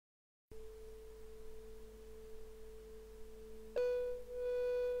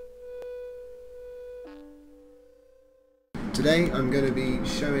Today I'm going to be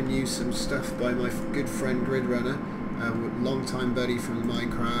showing you some stuff by my good friend Gridrunner, long-time buddy from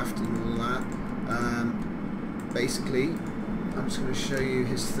Minecraft and all that. Basically, I'm just going to show you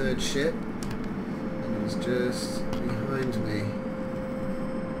his third ship, and it's just behind me.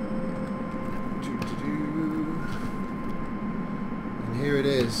 And here it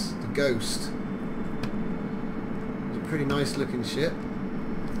is, the Ghost. It's a pretty nice looking ship,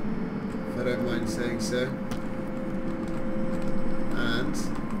 if I don't mind saying so. And there's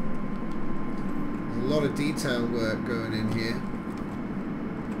a lot of detail work going in here,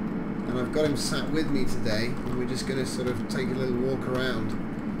 and I've got him sat with me today, and we're just going to sort of take a little walk around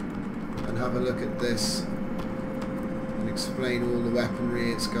and have a look at this and explain all the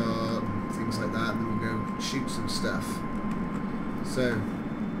weaponry it's got and things like that, and then we'll go shoot some stuff. So,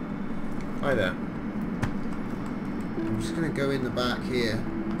 hi there. I'm just going to go in the back here.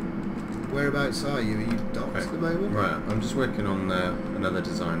 Whereabouts are you? Are you docked at the moment? Right, I'm just working on another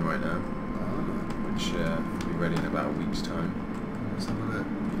design right now, which will be ready in about a week's time. Let's have a look.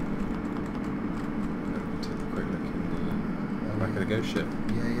 Take a quick look in the back of the ghost ship.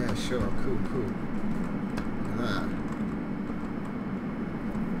 Yeah, sure. Cool. Look at that.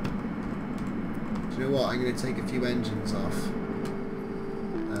 Do you know what? I'm going to take a few engines off,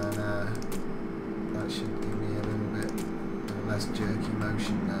 and that should give me a little bit less jerky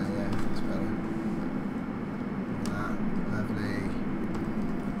motion there. Yeah, that's better. That, lovely.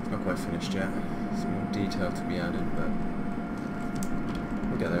 Not quite finished yet. Some more detail to be added, but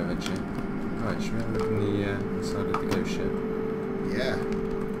we'll get there eventually. Right, should we have a look in the inside of the ghost ship? Yeah,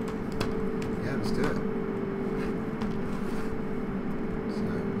 let's do it. So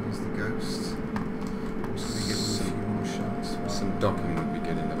here's the Ghost. I'm just going to give him a few more shots. Some docking would be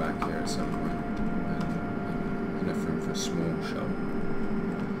good in the back here at some point. Enough room for a small shot.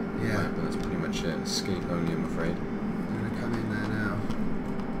 Yeah. Right, but that's pretty much it. Escape only, I'm afraid. I'm going to come in there now.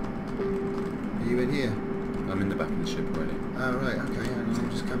 Are you in here? I'm in the back of the ship already. Oh, right, okay, hang on, I'm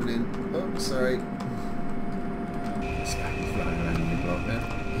just coming in. Oh, sorry. Stacking flying around in the block there.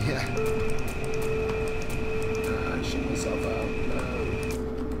 Yeah. I shut myself out.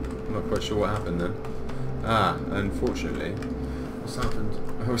 I'm not quite sure what happened then. Unfortunately, What's happened?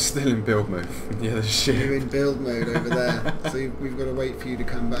 I was still in build mode from the other ship. You're in build mode over there, so we've got to wait for you to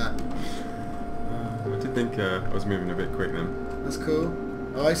come back. I did think I was moving a bit quick then. That's cool.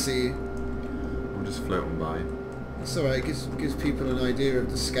 Oh, I see you. We'll just float on by. That's alright, gives people an idea of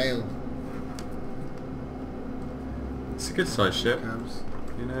the scale. It's a good sized ship. Comes.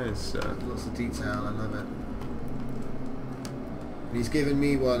 You know, it's Lots of detail, I love it. And he's given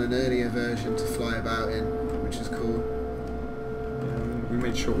me an earlier version to fly about in, which is cool. we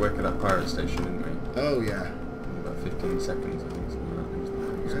made short work of that pirate station, didn't we? Oh yeah. In about 15 seconds, I think. Something like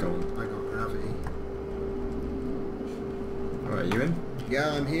that. It was gone. I got gravity. Alright, you in?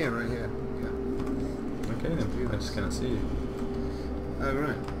 Yeah, I'm here, right here. Okay then, I just can't see you. Oh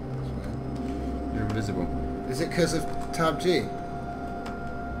right. You're invisible. Is it because of Tab G?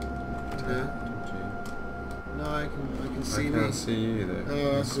 No, I can see me. I can't see you either.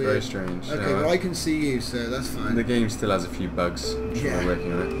 Oh, that's it's weird. very strange. Okay, well I can see you, so that's fine. The game still has a few bugs. I'm sure we're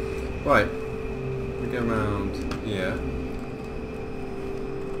working on it. Right, we go around here.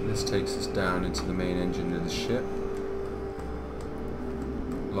 This takes us down into the main engine of the ship.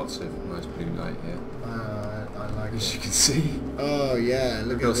 Lots of nice blue light here. I like As it. you can see. Oh yeah,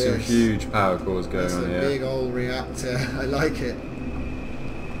 look We've got at this. some huge power cores going That's on a here. big old reactor. I like it.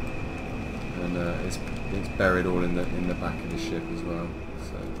 And it's buried all in the back of the ship as well.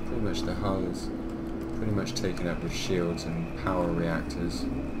 So pretty much the hull is pretty much taken up with shields and power reactors.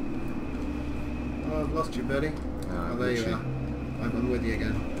 Oh, I've lost you, buddy. Oh, there you are. I'm with you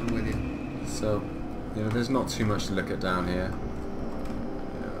again. I'm with you. So, there's not too much to look at down here.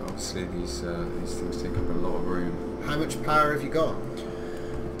 Obviously, these things take up a lot of room. How much power have you got?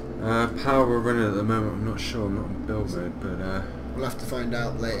 Power we're running at the moment, I'm not sure. I'm not in build mode, but We'll have to find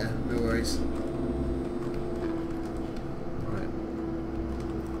out later. No worries. right.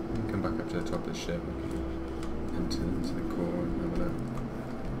 We can come back up to the top of the ship. We can enter into the core and have a look.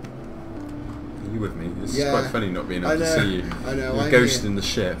 Are you with me? This is quite funny not being able to see you. I know. You're a I'm ghost here. in the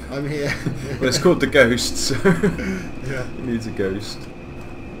ship. I'm here. Well, it's called the Ghost, so Yeah. it needs a ghost.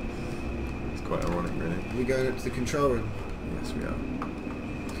 It's quite ironic, really. We're going up to the control room. Yes, we are.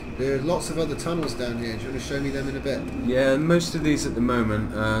 There are lots of other tunnels down here. Do you want to show me them in a bit? Yeah, most of these at the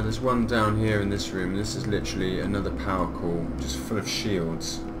moment. There's one down here in this room. This is literally another power core, just full of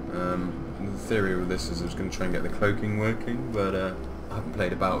shields. The theory with this is I was going to try and get the cloaking working, but I haven't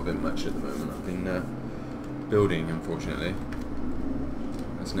played about with it much at the moment. I've been building, unfortunately.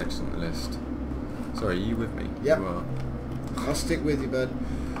 That's next on the list. Sorry, are you with me? Yep. You are. I'll stick with you, bud.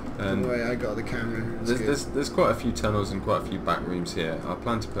 Don't worry, I got the camera. There's quite a few tunnels and quite a few back rooms here. I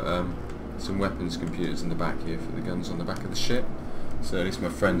plan to put some weapons computers in the back here for the guns on the back of the ship. So at least my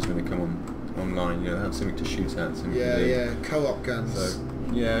friends, when they come online, you know, have something to shoot at. Yeah, co-op guns. So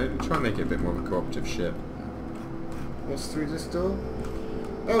yeah, try and make it a bit more of a cooperative ship. What's through this door?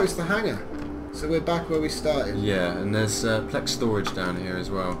 Oh, it's the hangar. So we're back where we started. Yeah, and there's Plex storage down here as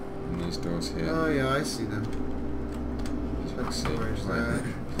well, in these doors here. Oh yeah, I see them. Plex storage there.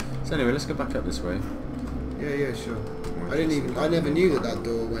 So anyway, let's go back up this way. Yeah, sure. I never knew that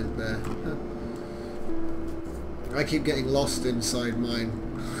door went there. I keep getting lost inside mine.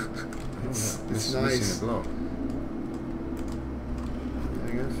 It's nice. Missing a block.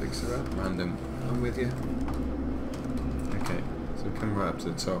 There you go, fix her up. Random. I'm with you. Okay, so we come right up to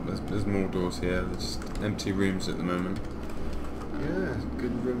the top. There's more doors here. There's just empty rooms at the moment. Yeah,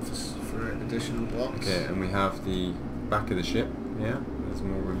 good room for additional blocks. Okay, and we have the back of the ship. Yeah, there's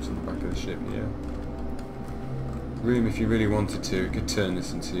more rooms on the back of the ship. Yeah. Room, if you really wanted to, you could turn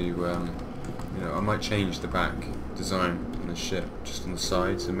this into, you know, I might change the back design on the ship, just on the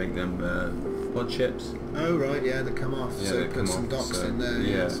sides, and make them pod ships. Oh right, yeah, they come off. Yeah, so they put come some off, docks so, in there.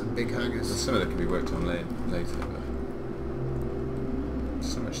 yeah, some big hangars. Some of that can be worked on later, but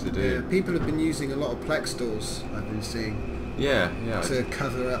so much to do. Yeah, people have been using a lot of Plex doors. I've been seeing. Yeah. To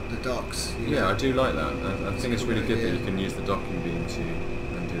cover up the docks. Yeah, I do like that. I think it's really good idea. that you can use the docking beam to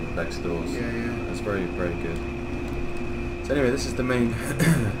undo the Plex doors. Yeah. That's very, very good. So anyway, this is the main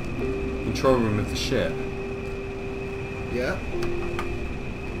control room of the ship. Yeah.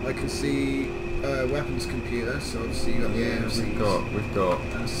 I can see weapons computer, so obviously you got the AMCs. We've got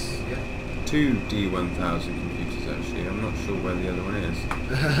Yeah. 2 D1000 computers actually. I'm not sure where the other one is.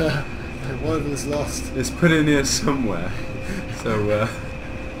 One of them's lost. It's put in here somewhere. So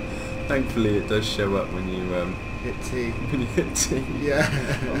thankfully it does show up when you hit T. When you hit T. Yeah.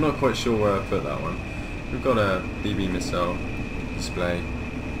 I'm not quite sure where I put that one. We've got a BB missile display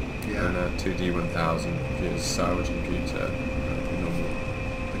and a 2 D1000 computers, salvage computer, normal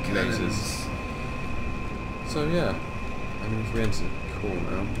lasers. So yeah, I mean if we enter the core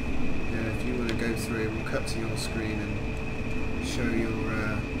now. Yeah, if you want to go through, we'll cut to your screen and show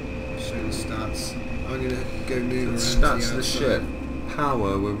show the stats. I'm gonna go move around. Stats of the ship.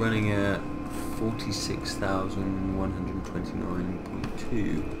 Power, we're running at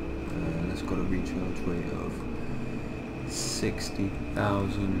 46,129.2. It's got a recharge rate of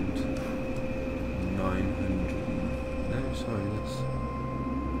 60,900. No, sorry, that's.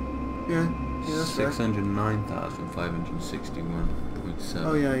 Yeah, that's 609,561.7.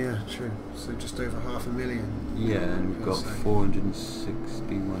 Oh yeah, true. So just over 500,000. Yeah, and we've got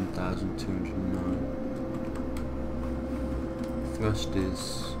 461,209. Thrust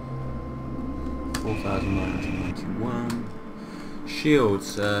is 4,991.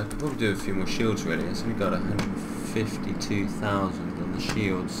 Shields, could probably do a few more shields really. So we've got 152,000 on the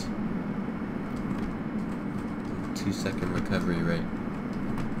shields. 2-second recovery rate.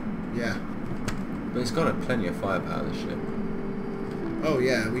 Yeah. But it's got plenty of firepower, this ship. Oh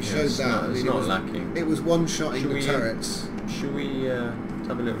yeah, we showed that. It's not lacking. It was one-shotting the turrets. Should we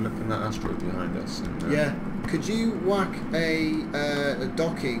have a little look in that asteroid behind us? And, yeah. Could you whack a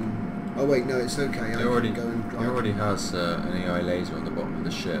docking? Oh wait, no, it's okay. It already has an AI laser on the bottom of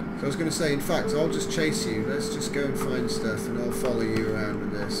the ship. So I was going to say, in fact, I'll just chase you. Let's just go and find stuff, and I'll follow you around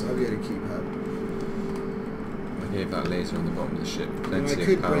with this. I'll be able to keep up. I gave that laser on the bottom of the ship. Plenty I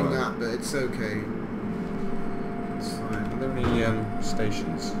could of power. bring that, but it's okay. It's fine. Are there any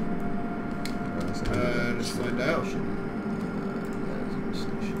stations? Let's find out.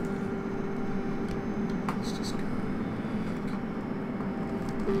 Let's just go.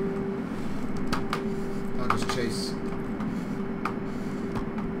 I'll just chase.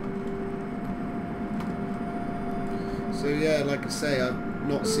 So yeah, like I say, I've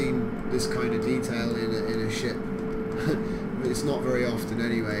not seen this kind of detail in a ship. It's not very often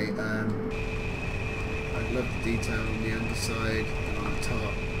anyway. I love the detail on the underside and on the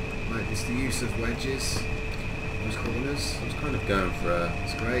top. Like it's the use of wedges, those corners. I was kind of going for a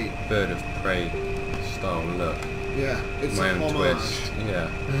bird of prey style look. Yeah, it's my a own homage. twist. Yeah,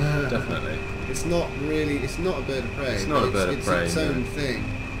 definitely. It's not a bird of prey. It's not a bird of prey. It's its own thing.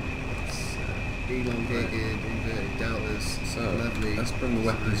 It's elongated, inverted deltas. So lovely. Let's bring the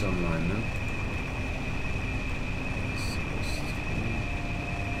weapons online then.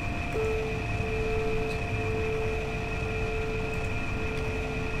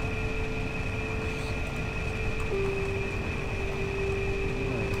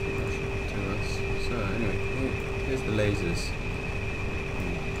 Here's the lasers.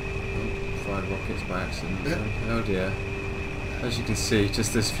 Oh, fired rockets by accident. Oh dear. As you can see,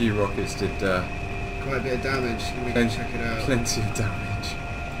 just this few rockets did quite a bit of damage. We can check it out. Plenty of damage.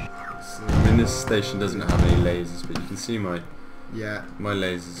 I mean, this station doesn't have any lasers, but you can see my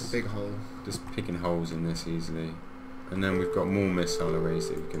lasers. Big hole. Just picking holes in this easily. And then we've got more missile arrays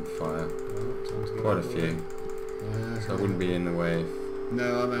that we can fire. Quite a few. So I wouldn't be in the way.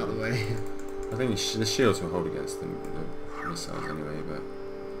 No, I'm out of the way. I think the shields will hold against the missiles anyway, but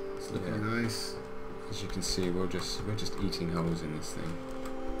it's looking nice. As you can see, we're just eating holes in this thing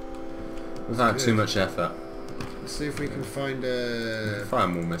without too much effort. Let's see if we can find We can fire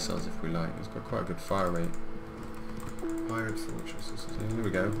more missiles if we like. It's got quite a good fire rate. Pirate fortress. So here we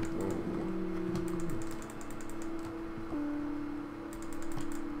go.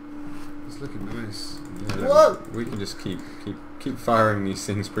 It's looking nice. Yeah, Whoa! We can just keep firing these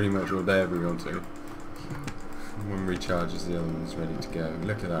things pretty much all day if we want to. One recharges, the other one's ready to go.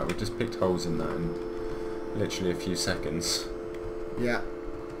 Look at that, we just picked holes in that in literally a few seconds. Yeah.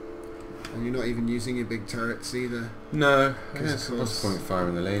 And you're not even using your big turrets either. No, what's the point of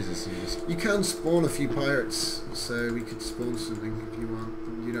firing the lasers? You can spawn a few pirates, so we could spawn something if you want.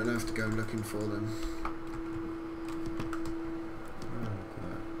 You don't have to go looking for them.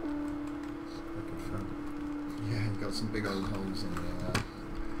 Yeah, you've got some big old holes in there.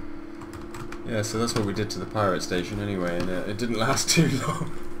 Yeah, so that's what we did to the pirate station anyway, and it didn't last too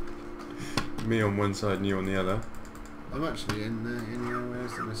long. Me on one side and you on the other. I'm actually in here.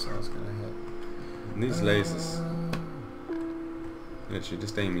 Where's the missiles going to hit? And these lasers, literally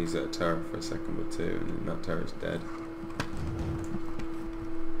just aim these at a turret for a second or two, and then that turret's dead.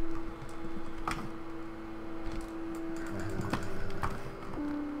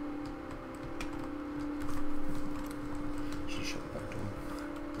 Should shut the back door.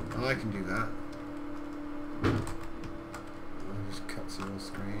 Oh, I can do that. I'll just cut to your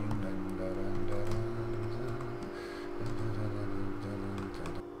screen.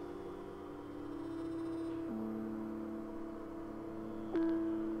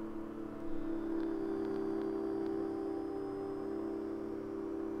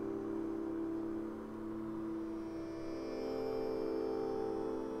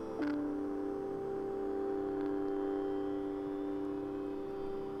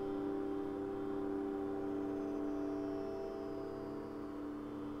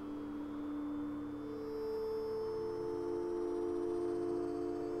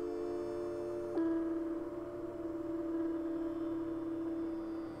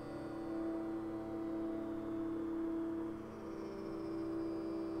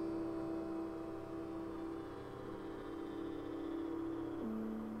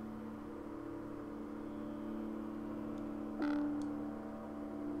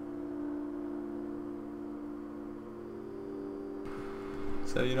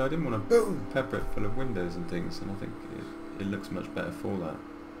 So, you know, I didn't want to pepper it full of windows and things, and I think it looks much better for that.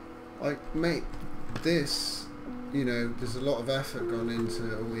 Like, mate, this, you know, there's a lot of effort gone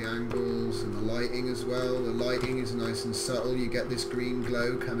into all the angles and the lighting as well. The lighting is nice and subtle. You get this green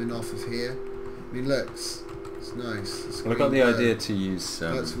glow coming off of here. I mean, look, it's nice. Well, I got the idea to use...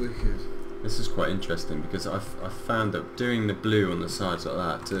 that's wicked. This is quite interesting because I've found that doing the blue on the sides like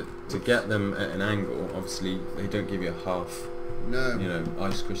that, to get them at an angle, obviously they don't give you a half... No. You know,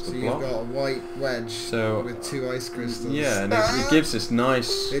 ice crystal so block. You've got a white wedge with 2 ice crystals. Yeah, and it gives this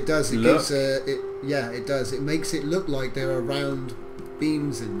nice It does. It look. gives it does. It makes it look like there are round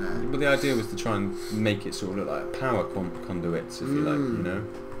beams in there. But the idea was to try and make it sort of look like power conduits, if you like, you know.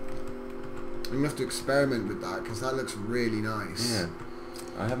 I'm gonna have to experiment with that because that looks really nice. Yeah.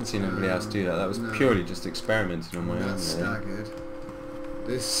 I haven't seen anybody else do that. That was purely just experimenting on my own. That's staggered.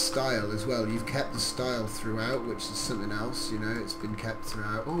 This style as well, you've kept the style throughout, which is something else, you know, it's been kept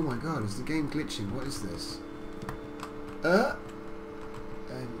throughout. Oh my god, is the game glitching? What is this? And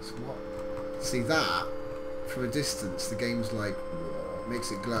it's what? See that? From a distance, the game's like, it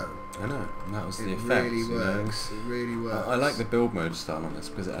makes it glow. I know, and that was the effect. It really works. It really works. I like the build mode style on this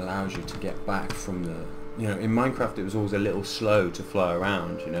because it allows you to get back from the... You know, in Minecraft it was always a little slow to fly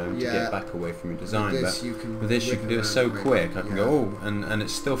around, you know, to get back away from your design. With this, but you can do it so quick. I can go, oh, and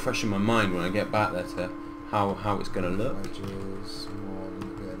it's still fresh in my mind when I get back there to how it's going to look.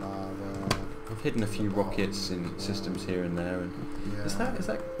 I've hidden a few rockets in systems here and there, and is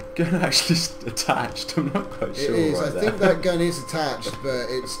that gun actually attached? I'm not quite sure. It is. Right I there. think that gun is attached, but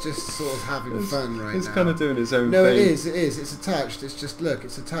it's just sort of having fun right now. It's kind of doing its own No, thing. it is. It is. It's attached. It's just look.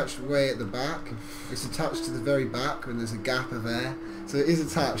 It's attached way at the back. It's attached to the very back when there's a gap of air. So it is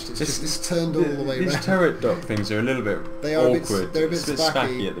attached. It's turned all the way These around. turret dock things are a little bit They are awkward. they're a bit it's a bit spacky.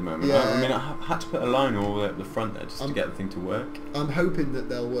 spacky at the moment. Yeah. I mean, I had to put a line all the way up the front there just to get the thing to work. I'm hoping that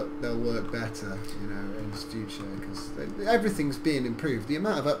they'll work better, you know, in the future, because everything's being improved. The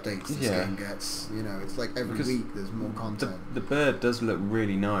amount of updates this game gets, you know, it's like every week there's more content. The bird does look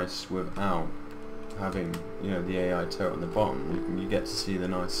really nice without having, you know, the AI turret on the bottom. You get to see the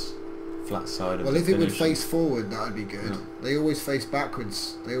nice flat side of well, the if it would finish. face forward, that would be good. Yeah. They always face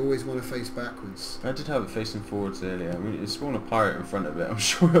backwards. They always want to face backwards. I did have it facing forwards earlier. I mean, it's spawned a pirate in front of it. I'm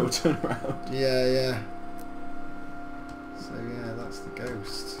sure it'll turn around. Yeah, yeah. So yeah, that's the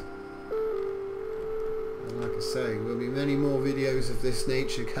ghost. And like I say, there'll be many more videos of this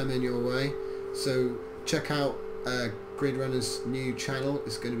nature coming your way. So check out Gridrunner's new channel.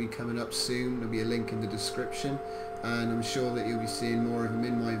 It's going to be coming up soon. There'll be a link in the description, and I'm sure that you'll be seeing more of him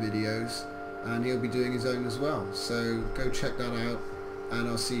in my videos, and he'll be doing his own as well. So go check that out, and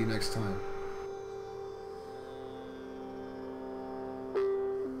I'll see you next time.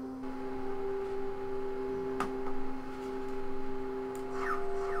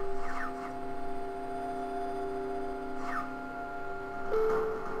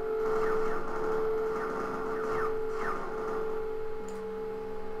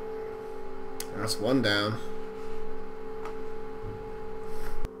 That's one down.